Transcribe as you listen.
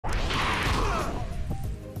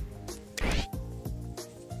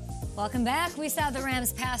Welcome back. We saw the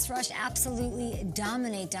Rams pass rush absolutely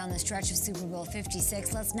dominate down the stretch of Super Bowl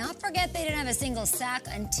 56. Let's not forget they didn't have a single sack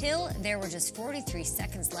until there were just 43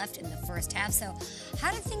 seconds left in the first half. So how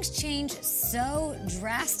did things change so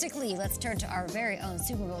drastically? Let's turn to our very own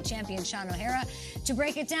Super Bowl champion, Sean O'Hara. To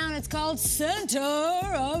break it down, it's called Center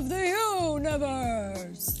of the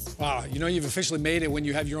Universe. Wow, you know you've officially made it when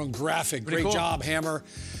you have your own graphic. Great cool. job, Hammer.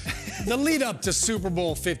 The lead up to Super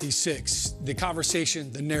Bowl 56, the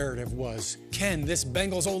conversation, the narrative was, can this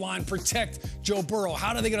Bengals O-line protect Joe Burrow?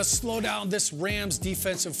 How are they going to slow down this Rams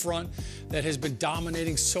defensive front that has been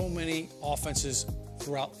dominating so many offenses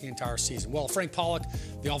throughout the entire season? Well, Frank Pollock,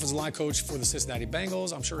 the offensive line coach for the Cincinnati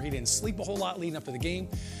Bengals, I'm sure he didn't sleep a whole lot leading up to the game.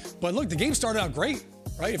 But look, the game started out great,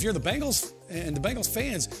 right? If you're the Bengals and the Bengals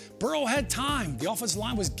fans, Burrow had time. The offensive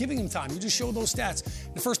line was giving him time. You just showed those stats.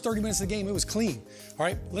 In the first 30 minutes of the game, it was clean. All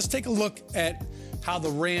right, let's take a look at how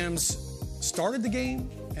the Rams started the game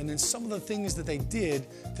and then some of the things that they did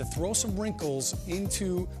to throw some wrinkles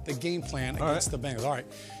into the game plan against the Bengals. All right,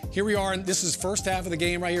 here we are, and this is first half of the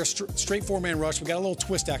game right here, straight four-man rush. We got a little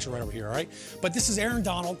twist action right over here, all right? But this is Aaron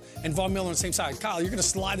Donald and Von Miller on the same side. Kyle, you're gonna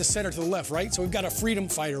slide the center to the left, right? So we've got a freedom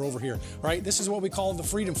fighter over here, right? This is what we call the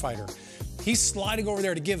freedom fighter. He's sliding over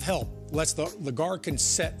there to give help. Lets the guard can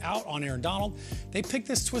set out on Aaron Donald. They pick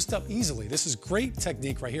this twist up easily. This is great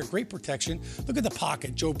technique right here, great protection. Look at the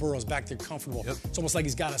pocket. Joe Burrow's back there comfortable. Yep. It's almost like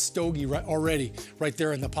he's got a stogie already right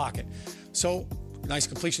there in the pocket. So, nice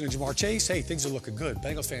completion of Jamar Chase. Hey, things are looking good.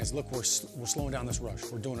 Bengals fans, look, we're slowing down this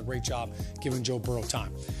rush. We're doing a great job giving Joe Burrow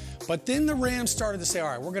time. But then the Rams started to say, all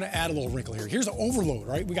right, we're going to add a little wrinkle here. Here's an overload,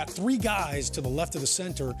 right? We got three guys to the left of the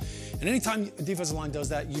center, and anytime a defensive line does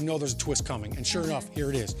that, you know there's a twist coming. And sure enough,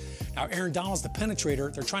 here it is. Now, Aaron Donald's the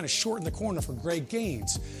penetrator. They're trying to shorten the corner for Greg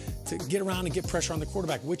Gaines to get around and get pressure on the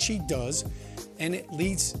quarterback, which he does, and it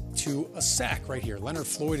leads to a sack right here. Leonard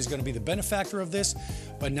Floyd is going to be the benefactor of this,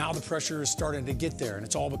 but now the pressure is starting to get there, and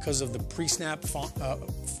it's all because of the pre-snap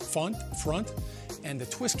front and the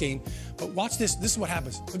twist game. But watch this. This is what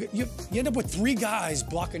happens. Look at, you end up with three guys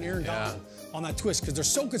blocking Aaron Donald on that twist because they're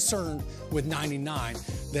so concerned with 99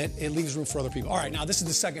 that it leaves room for other people. All right, now this is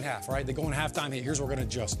the second half, right? They go in halftime. Hey, here's what we're going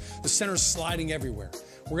to adjust. The center's sliding everywhere.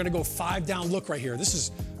 We're going to go 5-down look right here. This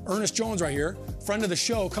is Ernest Jones right here, friend of the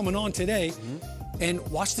show, coming on today. And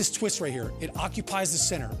watch this twist right here. It occupies the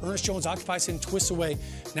center. Ernest Jones occupies him, twists away.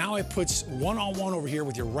 Now it puts one-on-one over here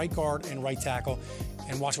with your right guard and right tackle.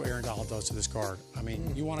 And watch what Aaron Donald does to this guard. I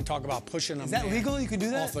mean, you want to talk about pushing a man. Is that legal? You can do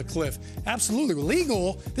that? Off the cliff. Absolutely.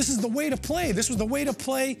 Legal. This is the way to play. This was the way to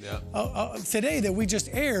play today that we just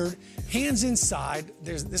aired. Hands inside.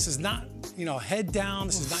 This is not, you know, head down.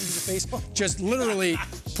 This is not use the face. Just literally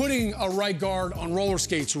putting a right guard on roller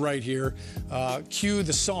skates right here. Cue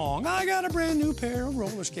the song. I got a brand new pair of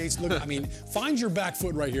roller skates. Look, I mean, find your back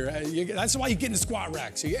foot right here. That's why you get in the squat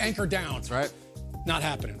rack. So you anchor down. That's right. Not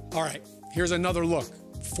happening. All right. Here's another look.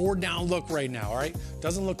 4-down look right now, all right?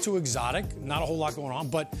 Doesn't look too exotic, not a whole lot going on,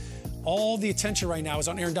 but all the attention right now is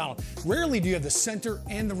on Aaron Donald. Rarely do you have the center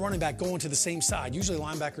and the running back going to the same side. Usually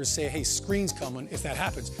linebackers say, hey, screen's coming if that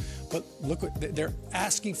happens. But look, they're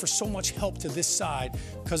asking for so much help to this side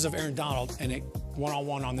because of Aaron Donald and it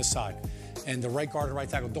one-on-one on this side. And the right guard and right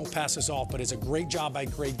tackle don't pass this off, but it's a great job by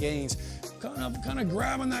Greg Gaines kind of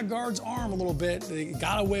grabbing that guard's arm a little bit. They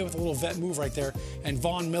got away with a little vet move right there. And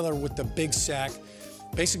Von Miller with the big sack,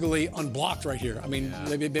 basically unblocked right here. I mean,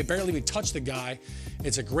 they barely even touched the guy.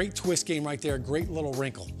 It's a great twist game right there, great little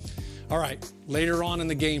wrinkle. All right, later on in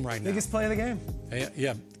the game right now. Biggest play of the game.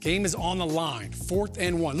 Yeah, game is on the line, 4th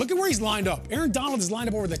and 1. Look at where he's lined up. Aaron Donald is lined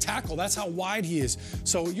up over the tackle. That's how wide he is.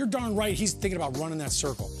 So you're darn right he's thinking about running that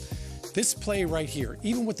circle. This play right here,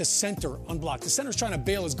 even with the center unblocked, the center's trying to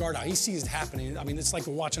bail his guard out. He sees it happening. I mean, it's like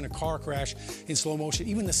watching a car crash in slow motion.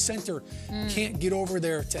 Even the center can't get over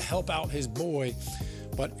there to help out his boy.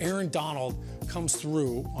 But Aaron Donald comes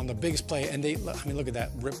through on the biggest play, and I mean, look at that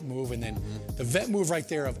rip move, and then the vet move right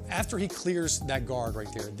there of after he clears that guard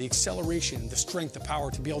right there, the acceleration, the strength, the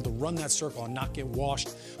power to be able to run that circle and not get washed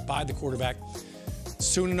by the quarterback.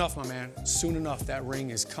 Soon enough, my man, soon enough, that ring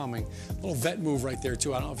is coming. A little vet move right there,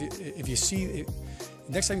 too. I don't know if you see it.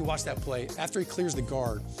 Next time you watch that play, after he clears the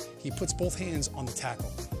guard, he puts both hands on the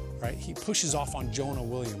tackle, right? He pushes off on Jonah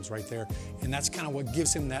Williams right there, and that's kind of what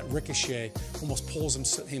gives him that ricochet, almost pulls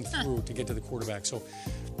him through to get to the quarterback. So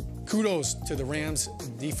kudos to the Rams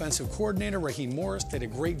defensive coordinator, Raheem Morris. Did a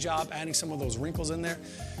great job adding some of those wrinkles in there.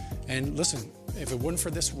 And listen, if it wasn't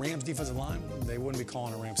for this Rams defensive line, they wouldn't be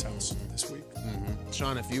calling a Rams house this week.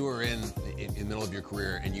 Sean, if you were in the middle of your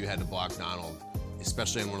career and you had to block Donald,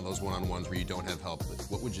 especially in one of those one-on-ones where you don't have help,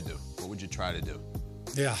 what would you do? What would you try to do?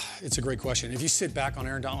 Yeah, it's a great question. If you sit back on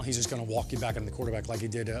Aaron Donald, he's just going to walk you back into the quarterback like he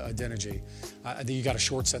did Adeniji. I think you got to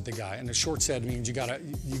short set the guy, and the short set means you got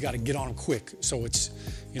to get on him quick. So it's,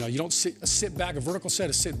 you don't sit back. A vertical set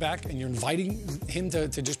is sit back, and you're inviting him to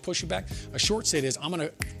just push you back. A short set is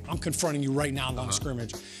I'm confronting you right now in line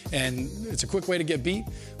scrimmage, and it's a quick way to get beat.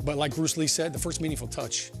 But like Bruce Lee said, the first meaningful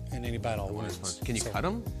touch in any battle wins. Can you cut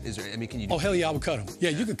him? Can you? Oh hell yeah, I would cut him. Yeah,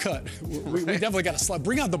 you could cut. We definitely got to slice.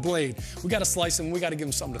 Bring out the blade. We got to slice him. We got to give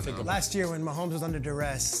him something to think about. Last year when Mahomes was under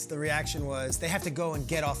duress, the reaction was they have to go and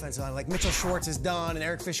get offensive line. Like Mitchell Schwartz is done and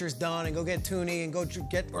Eric Fisher is done, and go get Tooney and go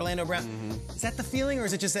get Orlando Brown. Is that the feeling, or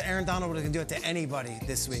is it just that Aaron Donald can do it to anybody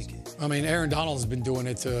this week? I mean, Aaron Donald has been doing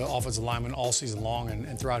it to offensive linemen all season long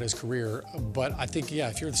and throughout his career. But I think, yeah,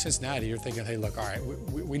 if you're the Cincinnati, you're thinking, hey, look, all right,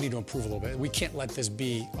 we need to improve a little bit. We can't let this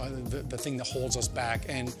be the thing that holds us back.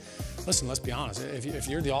 And listen, let's be honest. If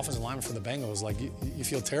you're the offensive lineman for the Bengals, like you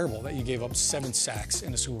feel terrible that you gave up 7 sacks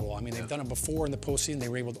in the Super Bowl. I mean, they've done it before in the postseason. They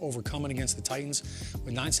were able to overcome it against the Titans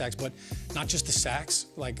with 9 sacks. But not just the sacks.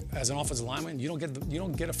 Like as an offensive lineman, you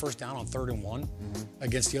don't get a first down on 3rd and 1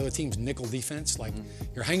 against the other team's nickel defense. Like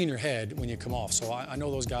you're hanging your head when you come off. So I know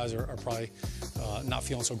those guys are probably not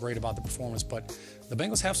feeling so great about the performance, but the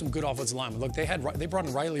Bengals have some good offensive linemen. Look, they brought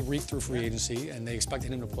in Riley Reef through free agency, and they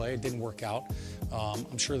expected him to play. It didn't work out.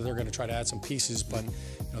 I'm sure they're going to try to add some pieces, but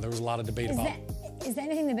there was a lot of debate about. Is there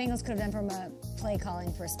anything the Bengals could have done from a play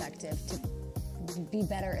calling perspective to be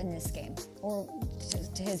better in this game, or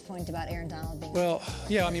to his point about Aaron Donald being? Well,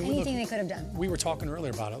 yeah, I mean, anything they could have done. We were talking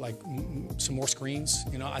earlier about it, like some more screens.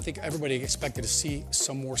 I think everybody expected to see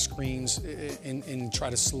some more screens and try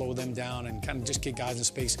to slow them down and kind of just get guys in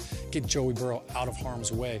space, get Joey Burrow out of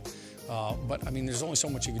harm's way. But I mean, there's only so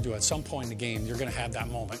much you can do. At some point in the game, you're going to have that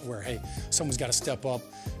moment where, hey, someone's got to step up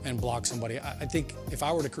and block somebody. I think if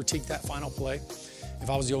I were to critique that final play, if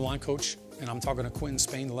I was the O-line coach, and I'm talking to Quentin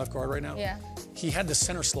Spain, the left guard right now, he had the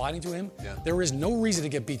center sliding to him. There is no reason to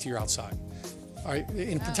get beat to your outside. All right,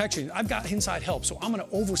 in protection, I've got inside help, so I'm going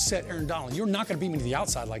to overset Aaron Donald. You're not going to beat me to the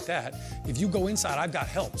outside like that. If you go inside, I've got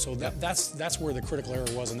help. So that's where the critical error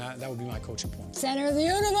was, and that would be my coaching point. Center of the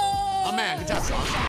universe! Oh man, good job, Sean.